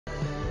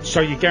So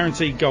you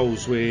guaranteed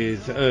goals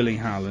with Erling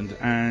Haaland,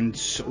 and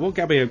what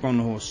Gabby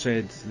Agbonlahor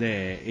said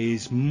there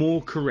is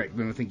more correct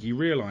than I think he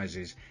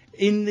realises.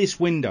 In this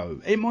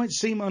window, it might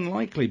seem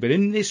unlikely, but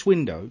in this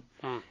window,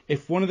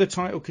 if one of the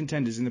title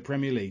contenders in the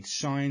Premier League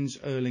signs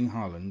Erling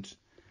Haaland,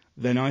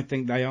 then I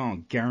think they are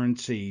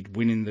guaranteed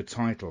winning the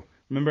title.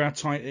 Remember how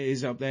tight it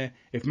is up there?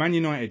 If Man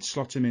United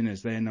slot him in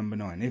as their number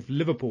 9, if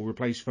Liverpool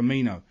replace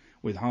Firmino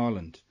with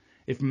Haaland,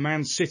 if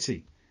Man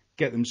City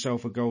get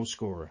themselves a goal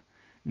scorer,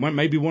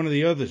 maybe one of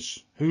the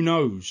others, who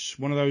knows,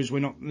 one of those we're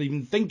not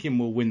even thinking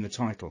will win the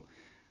title.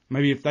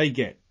 Maybe if they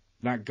get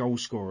that goal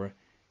scorer,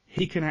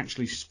 he can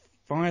actually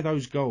fire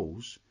those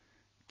goals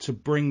to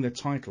bring the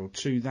title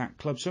to that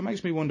club. So it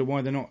makes me wonder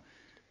why they're not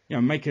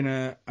making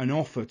an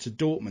offer to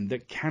Dortmund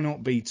that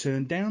cannot be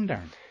turned down,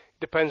 Darren.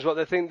 Depends what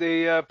they think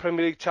the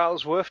Premier League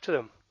title's worth to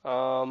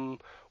them.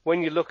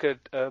 When you look at,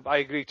 I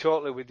agree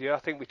totally with you. I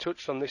think we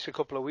touched on this a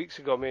couple of weeks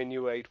ago, me and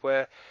you, Aid,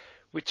 where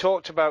we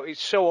talked about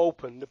it's so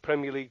open, the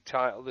Premier League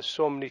title. There's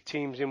so many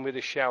teams in with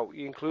a shout.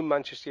 You include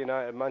Manchester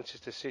United,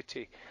 Manchester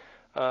City,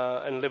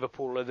 and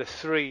Liverpool are the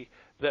three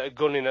that are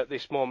gunning at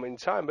this moment in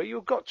time. But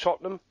you've got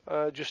Tottenham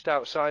just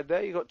outside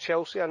there. You've got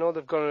Chelsea. I know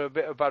they've gone on a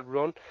bit of a bad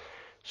run.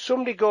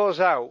 Somebody goes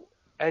out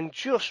and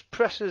just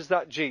presses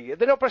that G.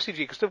 They're not pressing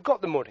G because they've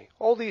got the money.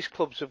 All these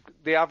clubs,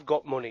 have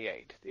got money,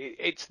 Aid.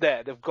 It's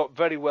there. They've got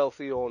very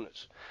wealthy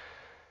owners.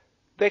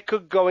 They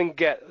could go and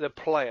get the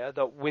player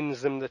that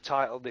wins them the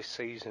title this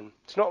season.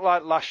 It's not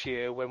like last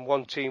year when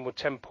one team were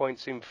 10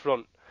 points in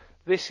front.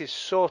 This is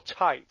so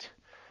tight,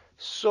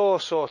 so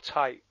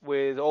tight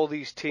with all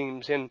these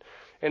teams in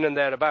and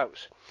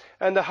thereabouts.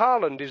 And the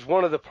Haaland is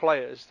one of the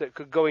players that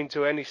could go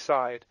into any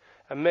side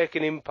and make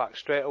an impact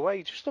straight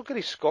away. Just look at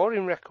his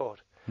scoring record.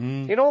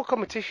 In all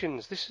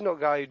competitions, this is not a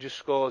guy who just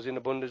scores in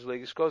the Bundesliga,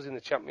 he scores in the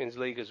Champions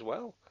League as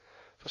well.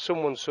 For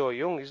someone so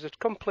young, he's a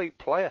complete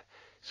player.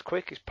 He's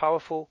quick, he's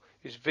powerful,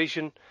 his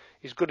vision,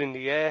 he's good in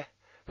the air.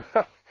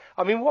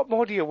 I mean, what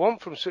more do you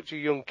want from such a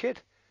young kid?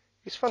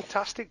 He's a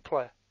fantastic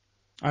player.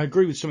 I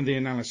agree with some of the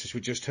analysis we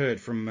just heard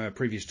from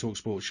previous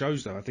talkSPORT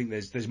shows, though. I think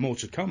there's more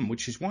to come,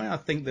 which is why I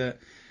think that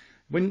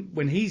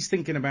when he's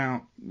thinking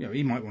about,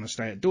 he might want to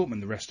stay at Dortmund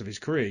the rest of his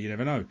career. You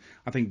never know.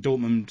 I think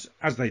Dortmund,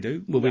 as they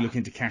do, will be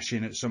looking to cash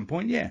in at some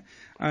point, yeah.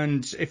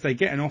 And if they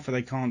get an offer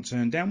they can't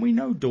turn down, we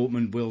know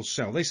Dortmund will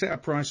sell. They set a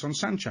price on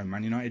Sancho.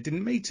 Man United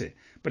didn't meet it.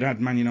 But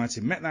had Man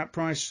United met that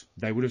price,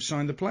 they would have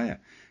signed the player.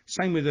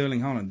 Same with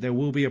Erling Haaland. There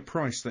will be a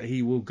price that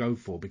he will go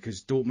for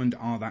because Dortmund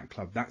are that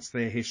club. That's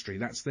their history.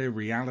 That's their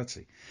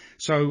reality.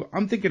 So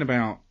I'm thinking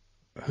about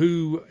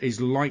who is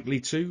likely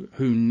to,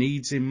 who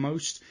needs him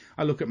most.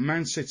 I look at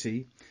Man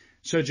City,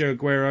 Sergio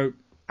Aguero,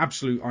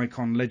 absolute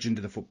icon, legend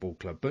of the football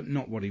club, but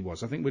not what he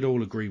was. I think we'd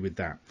all agree with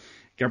that.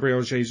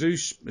 Gabriel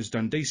Jesus has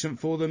done decent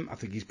for them. I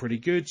think he's pretty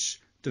good.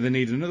 Do they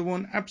need another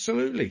one?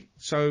 Absolutely.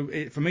 So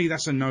for me,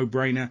 that's a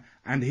no-brainer,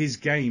 and his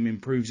game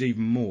improves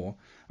even more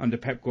under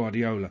Pep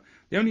Guardiola.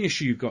 The only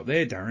issue you've got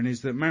there, Darren,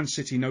 is that Man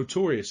City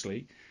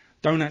notoriously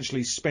don't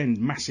actually spend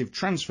massive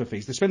transfer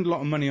fees. They spend a lot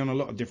of money on a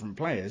lot of different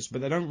players,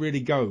 but they don't really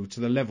go to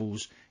the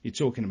levels you're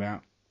talking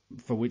about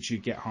for which you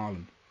get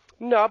Haaland.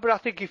 No, but I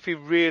think if he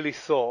really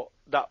thought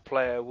that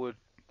player would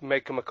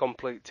make him a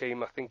complete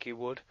team, I think he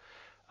would.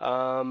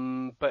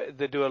 But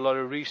they do a lot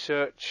of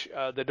research.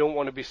 They don't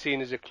want to be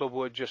seen as a club who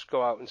would just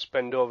go out and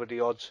spend over the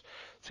odds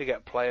to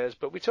get players.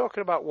 But we're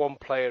talking about one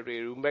player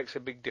here who makes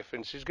a big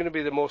difference. He's going to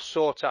be the most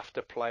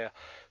sought-after player.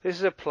 This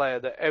is a player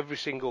that every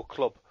single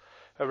club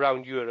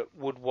around Europe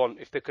would want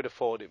if they could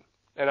afford him.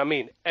 And I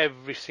mean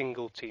every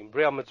single team.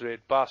 Real Madrid,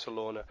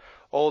 Barcelona,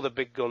 all the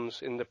big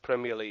guns in the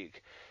Premier League.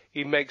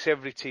 He makes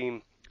every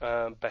team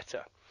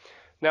better.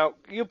 Now,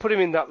 you put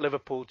him in that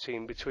Liverpool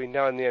team between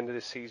now and the end of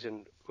the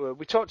season.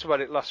 We talked about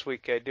it last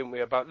week, didn't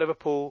we, about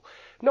Liverpool.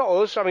 Not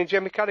us, I mean,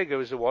 Jamie Carragher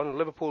was the one, a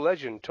Liverpool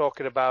legend,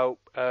 talking about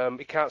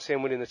he can't see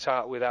him winning the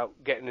title without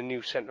getting a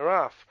new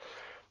centre-half.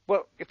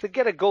 Well, if they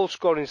get a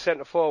goal-scoring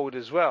centre-forward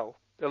as well,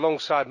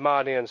 alongside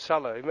Mane and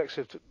Salah, it makes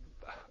it.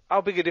 How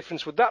big a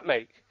difference would that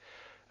make?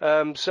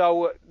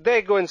 So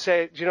they go and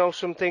say, do you know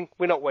something?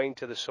 We're not waiting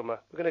till the summer.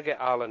 We're going to get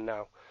Haaland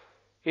now.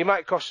 He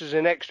might cost us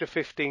an extra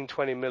 15,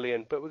 20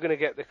 million, but we're going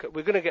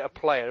to get a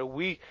player who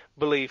we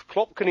believe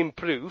Klopp can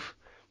improve,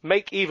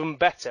 make even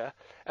better,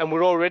 and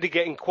we're already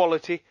getting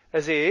quality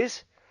as he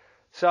is.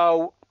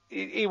 So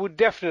he would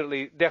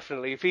definitely,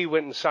 if he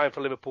went and signed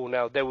for Liverpool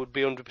now, they would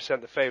be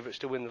 100% the favourites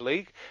to win the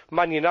league.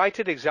 Man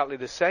United, exactly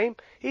the same.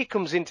 He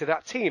comes into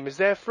that team as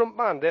their front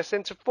man, their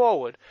centre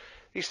forward.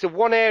 It's the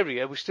one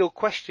area we still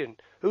question.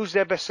 Who's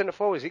their best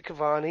centre-forward? Is it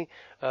Cavani?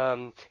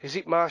 Is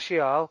it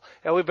Martial?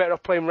 Are we better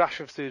off playing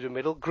Rashford through the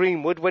middle?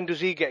 Greenwood, when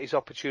does he get his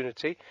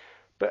opportunity?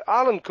 But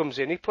Haaland comes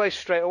in, he plays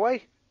straight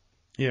away.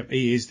 Yeah,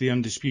 he is the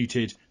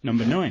undisputed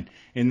number 9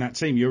 in that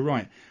team, you're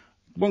right.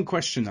 One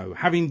question, though.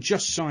 Having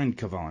just signed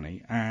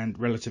Cavani, and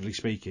relatively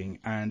speaking,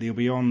 and he'll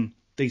be on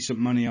decent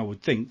money, I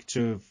would think,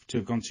 to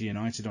have gone to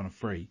United on a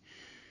free,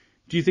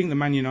 do you think the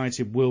Man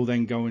United will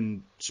then go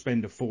and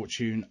spend a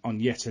fortune on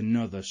yet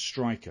another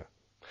striker?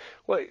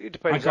 Well, it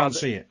depends. I can't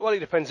see it. Well, it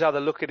depends how they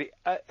look at it.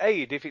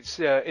 If it's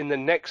in the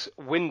next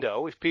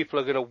window, if people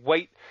are going to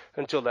wait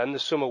until then, the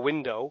summer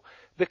window,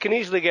 they can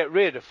easily get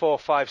rid of 4,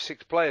 5,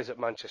 6 players at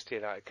Manchester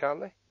United, can't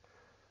they?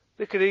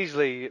 They could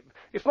easily,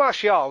 if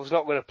Martial's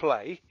not going to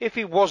play, if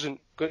he was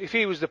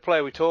the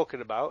player we're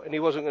talking about, and he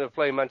wasn't going to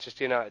play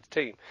Manchester United's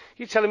team,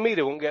 you're telling me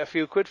they won't get a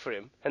few quid for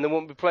him, and there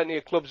won't be plenty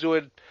of clubs who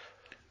would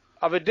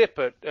have a dip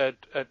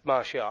at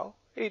Martial.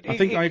 I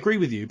think I agree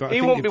with you, but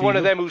he won't be one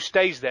of them who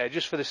stays there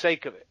just for the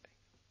sake of it.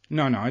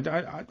 No,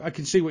 I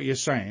can see what you're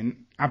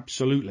saying,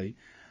 absolutely.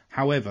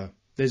 However,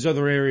 there's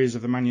other areas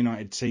of the Man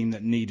United team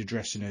that need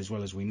addressing as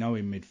well, as we know,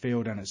 in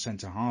midfield and at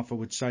centre-half, I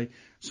would say.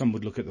 Some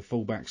would look at the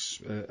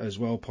fullbacks as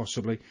well,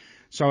 possibly.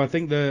 So I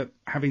think that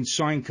having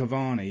signed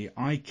Cavani,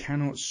 I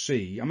cannot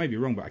see, I may be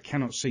wrong, but I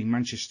cannot see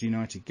Manchester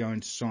United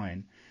going to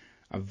sign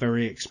a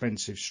very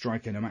expensive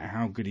striker, no matter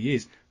how good he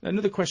is.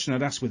 Another question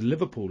I'd ask with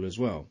Liverpool as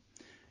well.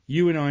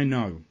 You and I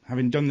know,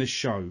 having done this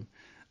show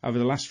over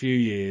the last few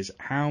years,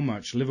 how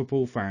much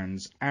Liverpool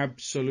fans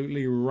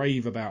absolutely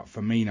rave about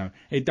Firmino.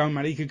 It don't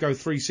matter. He could go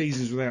 3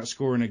 seasons without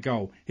scoring a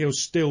goal. He'll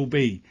still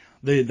be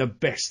the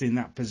best in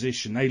that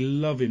position. They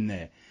love him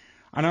there.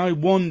 And I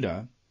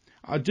wonder,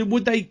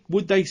 would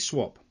they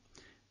swap?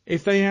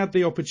 If they had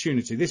the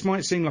opportunity, this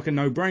might seem like a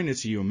no-brainer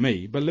to you and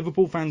me, but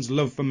Liverpool fans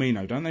love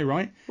Firmino, don't they,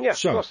 right? Yeah,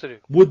 so, of course they do.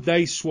 Would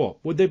they swap?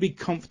 Would they be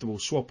comfortable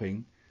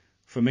swapping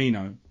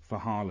Firmino for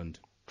Haaland?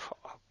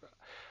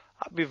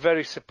 I'd be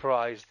very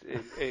surprised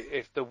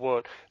if they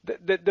weren't.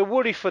 The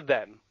worry for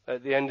them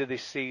at the end of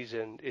this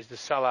season is the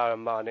Salah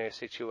and Mane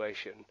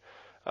situation.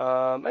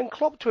 And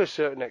Klopp to a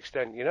certain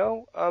extent, you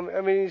know.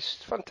 I mean, he's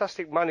a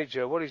fantastic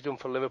manager. What he's done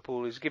for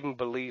Liverpool is given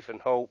belief and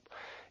hope.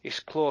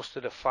 He's close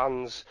to the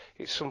fans.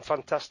 It's some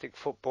fantastic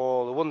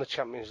football. They won the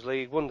Champions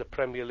League, won the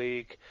Premier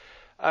League.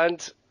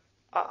 And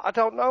I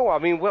don't know. I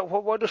mean,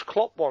 what does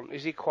Klopp want?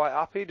 Is he quite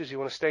happy? Does he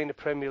want to stay in the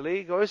Premier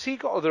League? Or has he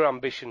got other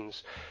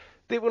ambitions?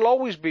 It will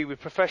always be with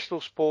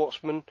professional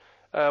sportsmen,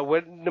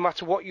 no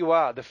matter what you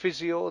are, the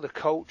physio, the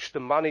coach, the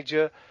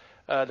manager,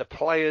 the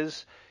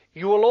players.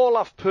 You will all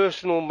have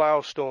personal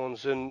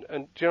milestones and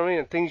do you know what I mean,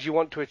 and things you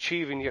want to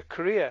achieve in your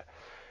career.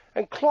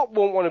 And Klopp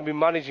won't want to be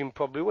managing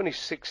probably when he's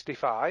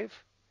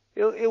 65.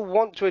 He'll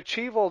want to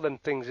achieve all them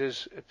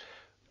things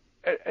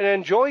and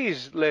enjoy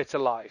his later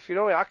life. You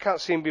know, I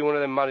can't see him being one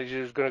of them managers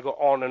who's going to go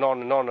on and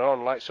on and on and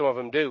on like some of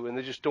them do, and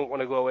they just don't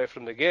want to go away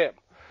from the game.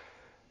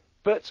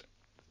 But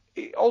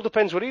it all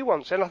depends what he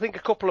wants, and I think a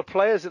couple of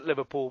players at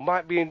Liverpool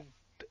might be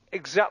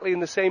exactly in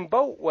the same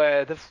boat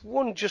where they've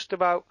won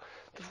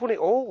it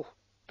all.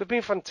 They've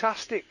been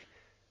fantastic.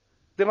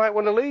 They might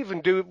want to leave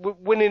and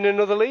win in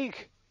another league.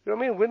 You know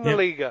what I mean? Win the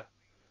Liga.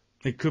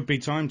 It could be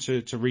time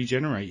to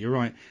regenerate, you're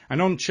right.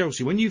 And on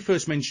Chelsea, when you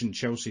first mentioned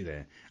Chelsea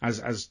there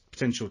as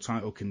potential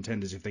title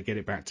contenders if they get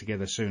it back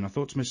together soon, I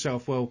thought to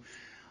myself, well,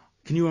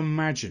 can you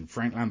imagine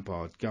Frank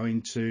Lampard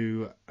going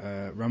to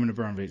Roman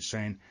Abramovich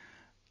saying,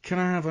 can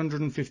I have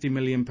 £150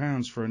 million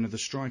for another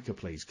striker,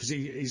 please? Because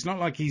it's not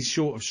like he's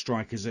short of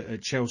strikers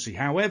at Chelsea.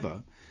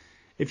 However,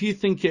 if you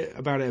think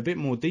about it a bit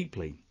more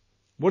deeply,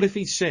 what if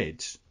he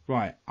said,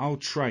 right, I'll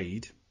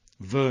trade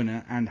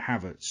Werner and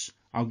Havertz.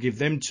 I'll give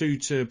them 2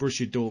 to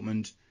Borussia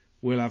Dortmund.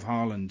 We'll have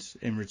Haaland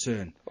in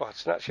return. Well,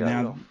 it's not sure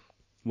enough.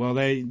 Well,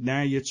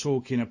 now you're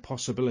talking a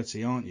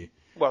possibility, aren't you?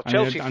 Well,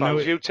 Chelsea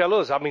fans, you tell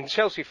us. I mean,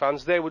 Chelsea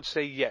fans, they would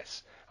say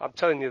yes. I'm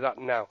telling you that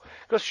now.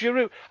 Because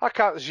Giroud, I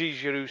can't see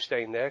Giroud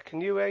staying there.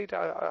 Can you, Aid?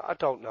 I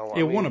don't know.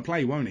 He'll want to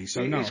play, won't he?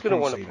 So he's going to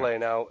want to play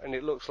now, and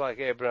it looks like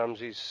Abraham's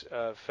his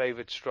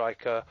favoured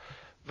striker.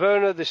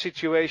 Werner, the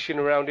situation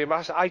around him,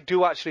 I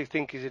do actually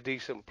think he's a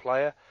decent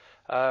player.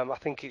 I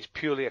think it's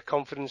purely a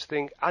confidence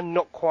thing and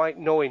not quite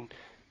knowing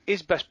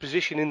his best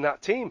position in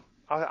that team.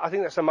 I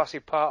think that's a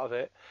massive part of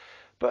it.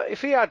 But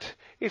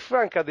if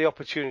Frank had the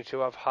opportunity to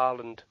have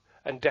Haaland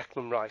and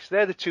Declan Rice,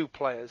 they're the 2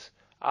 players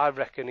I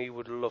reckon he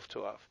would love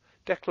to have.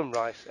 Declan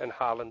Rice and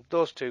Haaland,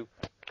 those 2.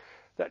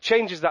 That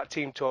changes that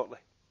team totally.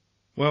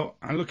 Well,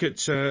 I look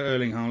at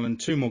Erling Haaland,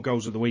 2 more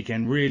goals at the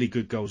weekend, really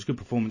good goals, good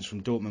performance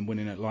from Dortmund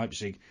winning at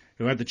Leipzig,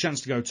 who had the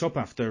chance to go top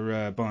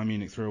after Bayern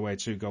Munich threw away a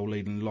 2-goal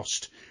lead and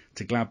lost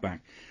to Gladbach.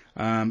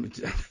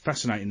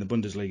 Fascinating, the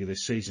Bundesliga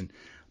this season.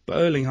 But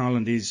Erling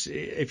Haaland is,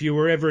 if you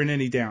were ever in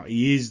any doubt,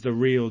 he is the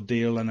real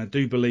deal, and I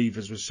do believe,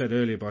 as was said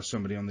earlier by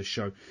somebody on this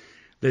show,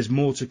 there's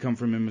more to come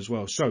from him as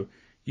well. So,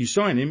 you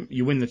sign him,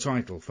 you win the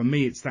title. For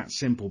me, it's that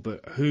simple,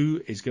 but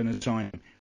who is going to sign him?